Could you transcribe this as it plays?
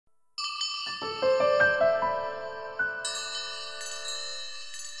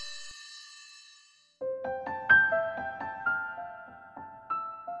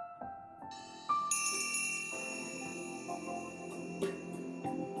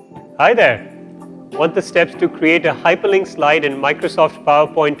Hi there! Want the steps to create a hyperlink slide in Microsoft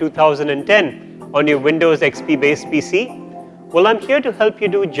PowerPoint 2010 on your Windows XP based PC? Well, I'm here to help you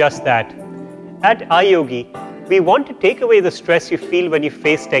do just that. At iYogi, we want to take away the stress you feel when you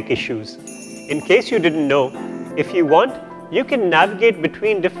face tech issues. In case you didn't know, if you want, you can navigate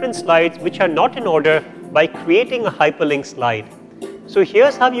between different slides which are not in order by creating a hyperlink slide. So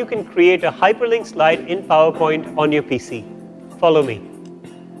here's how you can create a hyperlink slide in PowerPoint on your PC. Follow me.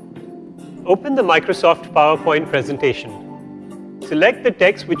 Open the Microsoft PowerPoint presentation. Select the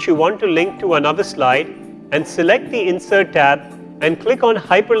text which you want to link to another slide and select the Insert tab and click on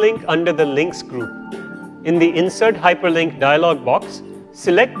Hyperlink under the Links group. In the Insert Hyperlink dialog box,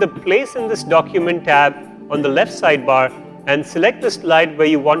 select the Place in this document tab on the left sidebar and select the slide where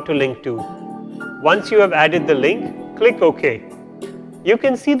you want to link to. Once you have added the link, click OK. You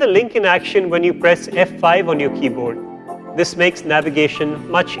can see the link in action when you press F5 on your keyboard. This makes navigation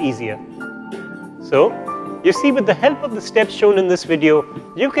much easier. So, you see, with the help of the steps shown in this video,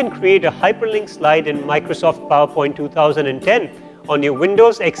 you can create a hyperlink slide in Microsoft PowerPoint 2010 on your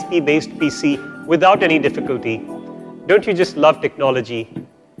Windows XP based PC without any difficulty. Don't you just love technology?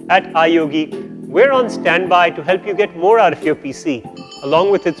 At iYogi, we're on standby to help you get more out of your PC,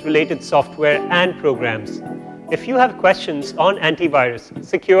 along with its related software and programs. If you have questions on antivirus,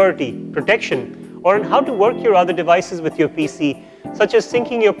 security, protection, or on how to work your other devices with your PC, such as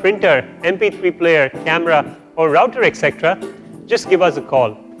syncing your printer, MP3 player, camera, or router, etc., just give us a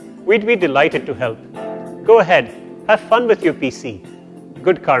call. We'd be delighted to help. Go ahead, have fun with your PC.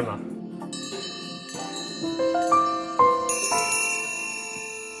 Good karma.